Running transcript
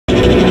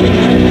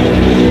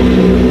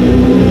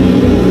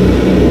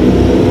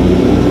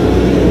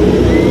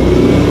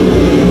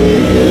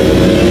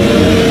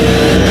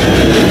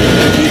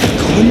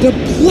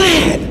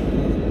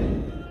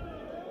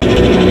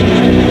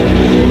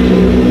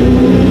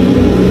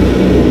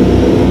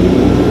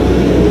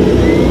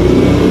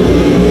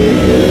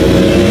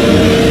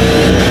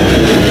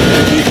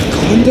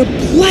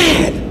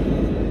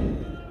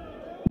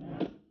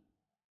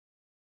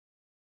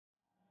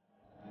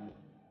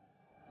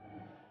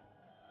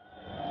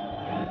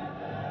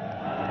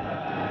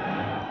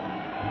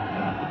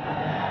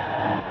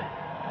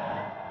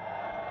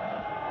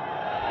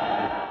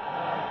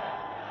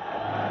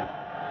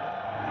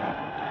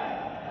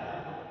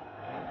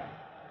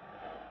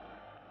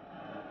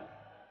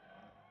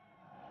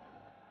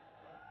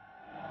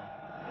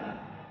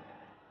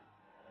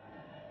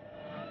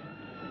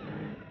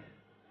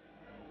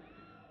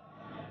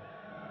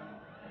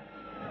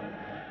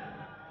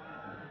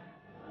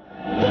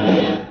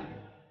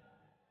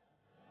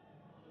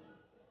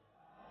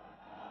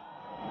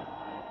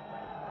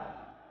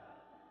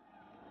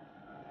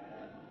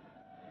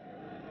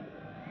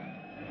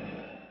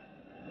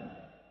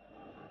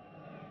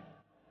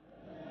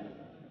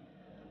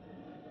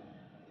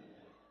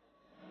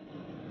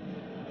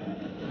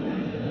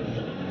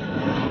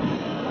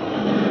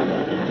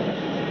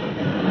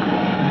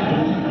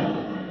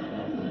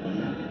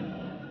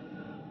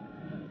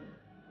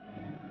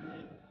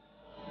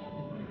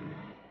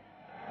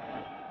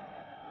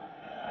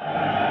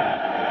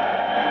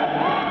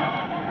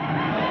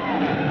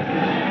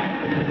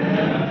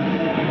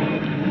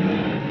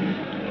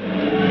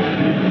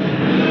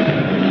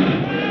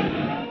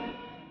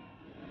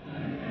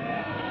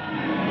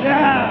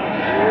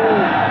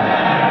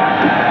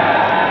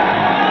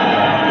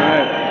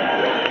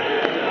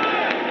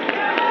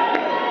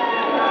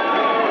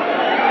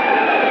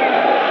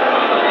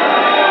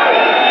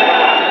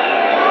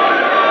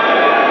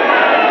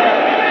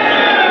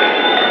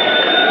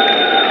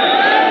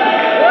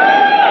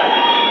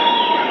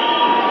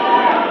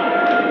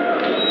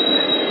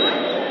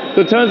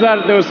So it turns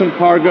out there was some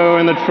cargo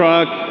in the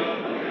truck.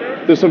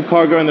 There's some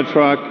cargo in the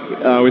truck.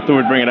 We thought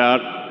we'd bring it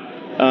out.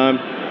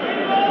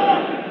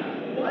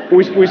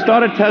 We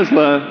started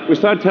Tesla. We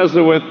started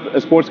Tesla with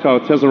a sports car,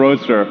 with Tesla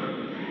Roadster.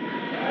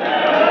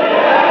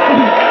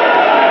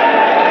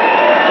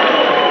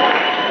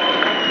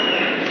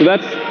 So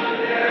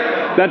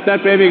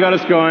that baby got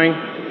us going.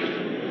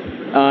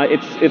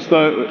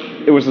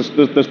 It was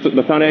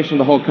the foundation of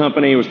the whole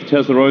company. It was the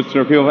Tesla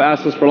Roadster. People have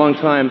asked us for a long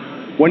time,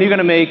 when are you going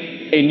to make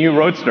a new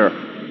Roadster?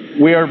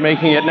 We are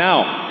making it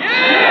now.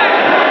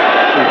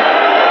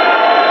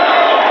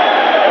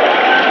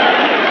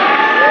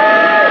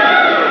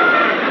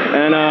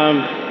 And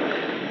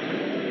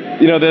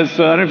you know, there's I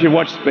don't know if you've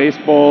watched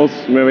Spaceballs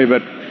maybe,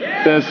 but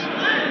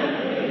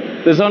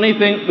there's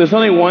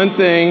only one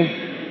thing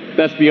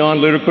that's beyond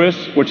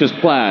ludicrous, which is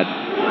plaid.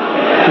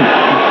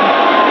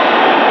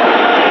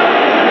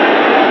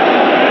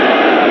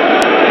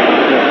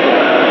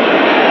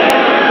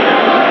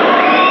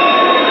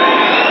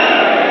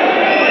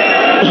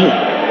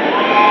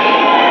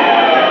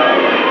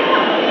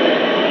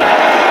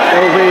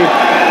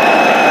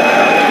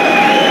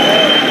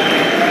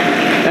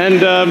 And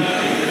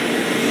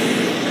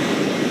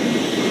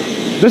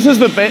this is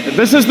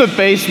the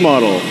base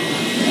model.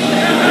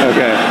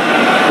 Okay,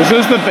 this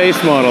is the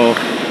base model.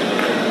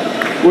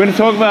 We're going to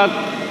talk about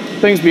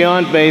things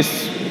beyond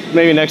base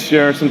maybe next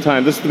year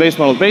sometime. This is the base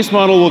model. The base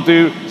model will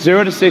do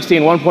 0 to 60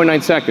 in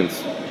 1.9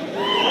 seconds.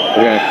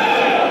 Okay.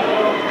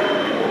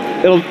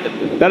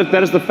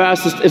 That is the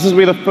fastest. This will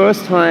be the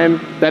first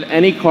time that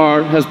any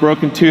car has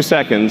broken 2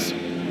 seconds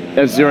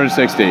at 0 to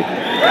 60.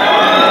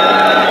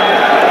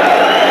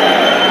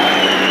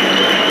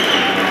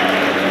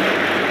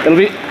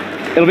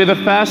 It'll be the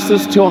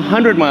fastest to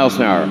 100 miles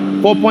an hour.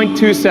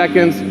 4.2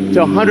 seconds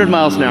to 100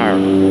 miles an hour.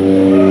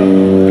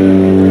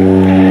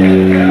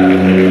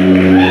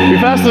 Be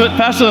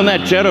faster than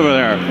that jet over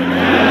there.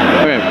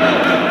 Okay.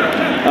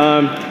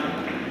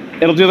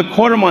 It'll do the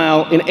quarter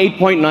mile in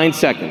 8.9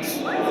 seconds.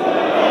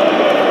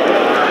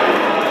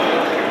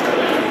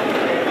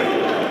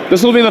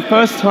 This will be the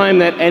first time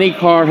that any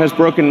car has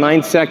broken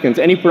 9 seconds.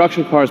 Any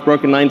production car has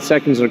broken 9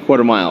 seconds in a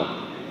quarter mile.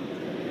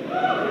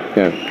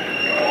 Okay.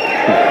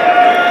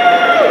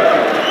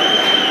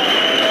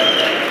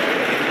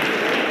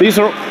 These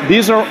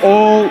are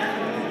all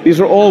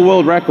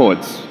world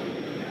records.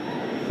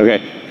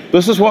 Okay,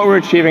 this is what we're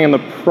achieving in the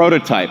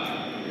prototype.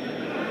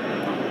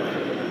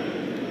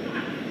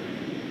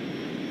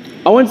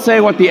 I wouldn't say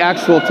what the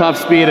actual top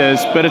speed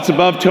is, but it's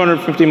above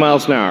 250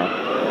 miles an hour.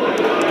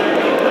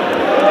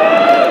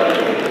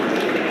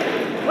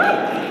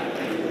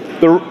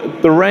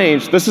 The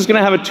range, this is going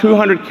to have a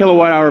 200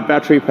 kilowatt hour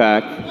battery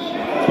pack.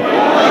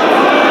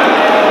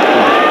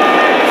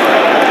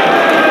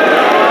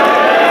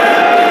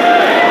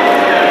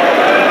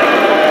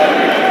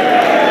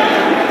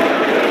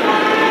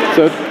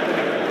 So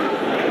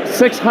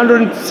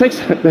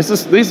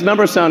these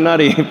numbers sound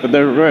nutty, but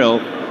they're real.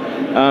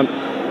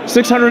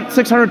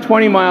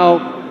 620 mile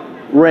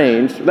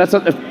range, that's a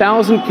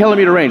 1,000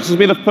 kilometer range. This will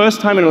be the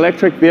first time an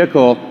electric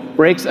vehicle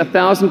breaks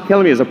 1,000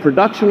 kilometers. A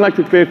production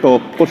electric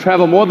vehicle will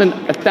travel more than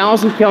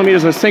 1,000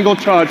 kilometers in a single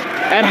charge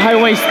at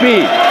highway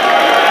speed.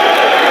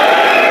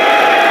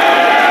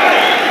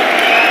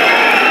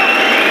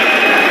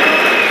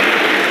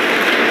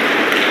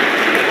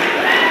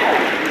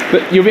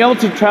 But you'll be able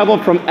to travel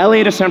from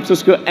LA to San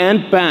Francisco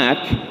and back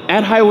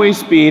at highway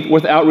speed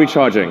without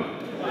recharging.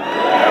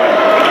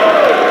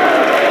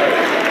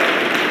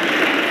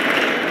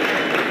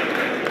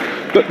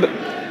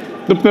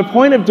 The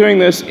point of doing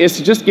this is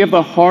to just give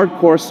the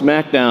hardcore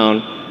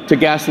smackdown to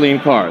gasoline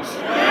cars.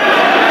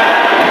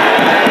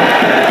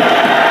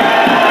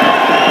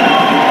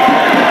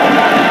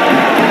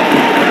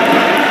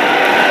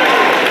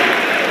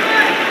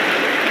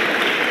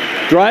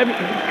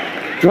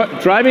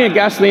 Driving a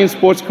gasoline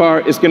sports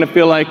car is going to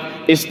feel like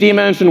a steam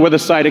engine with a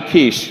side of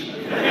quiche.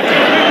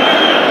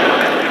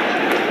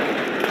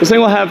 This thing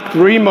will have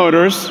 3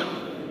 motors,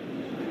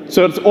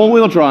 so it's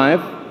all-wheel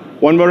drive.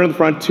 1 motor in the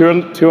front, 2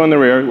 on the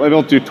rear. We'll be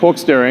able to do torque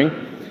steering.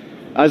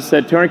 As I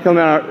said,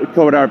 200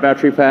 kilowatt hour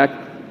battery pack,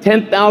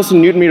 10,000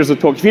 newton meters of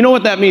torque. If you know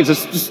what that means,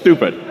 it's just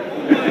stupid.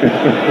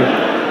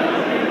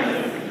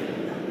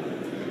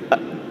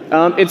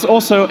 It's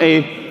also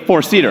a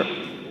 4-seater.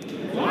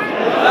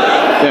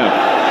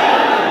 Yeah.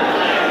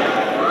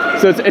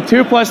 So it's a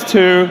 2 plus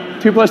 2,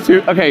 2 plus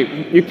 2.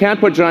 Okay, you can't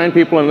put giant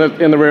people in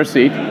the rear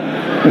seat,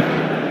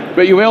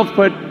 but you will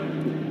put,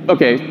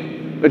 okay,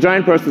 a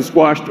giant person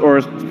squashed or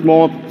a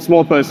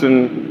small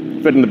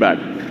person fit in the back.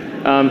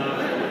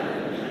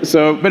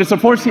 But it's a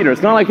 4-seater.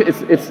 It's not like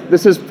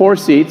this is 4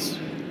 seats.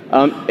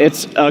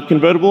 It's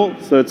convertible,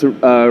 so it's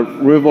a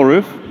removable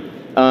roof.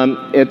 And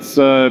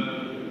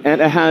it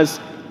has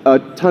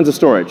tons of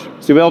storage.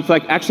 So you'll be able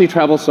to actually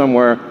travel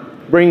somewhere,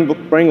 bring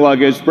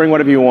luggage, bring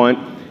whatever you want,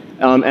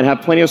 and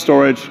have plenty of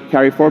storage,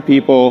 carry 4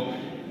 people.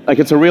 Like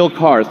it's a real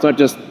car. It's not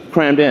just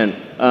crammed in.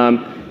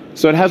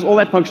 So it has all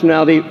that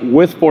functionality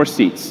with 4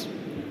 seats.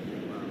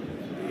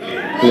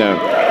 Yeah.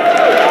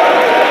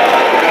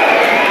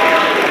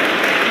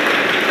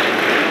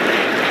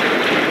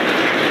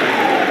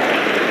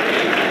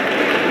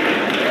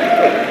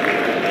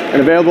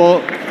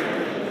 available,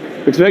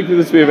 expected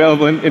this to be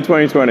available in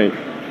 2020.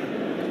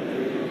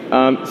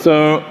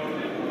 So,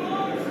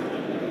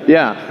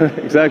 yeah,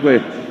 exactly.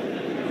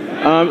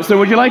 So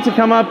would you like to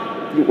come up?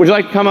 Would you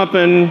like to come up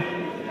and,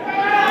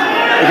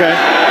 okay.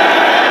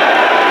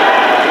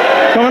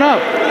 Coming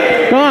up,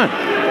 come on.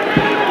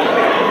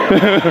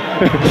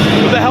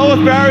 What the hell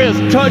with barriers?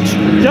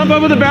 Jump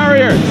over the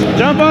barriers,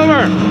 jump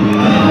over.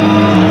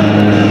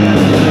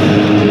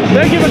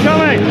 Thank you for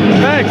coming,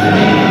 thanks.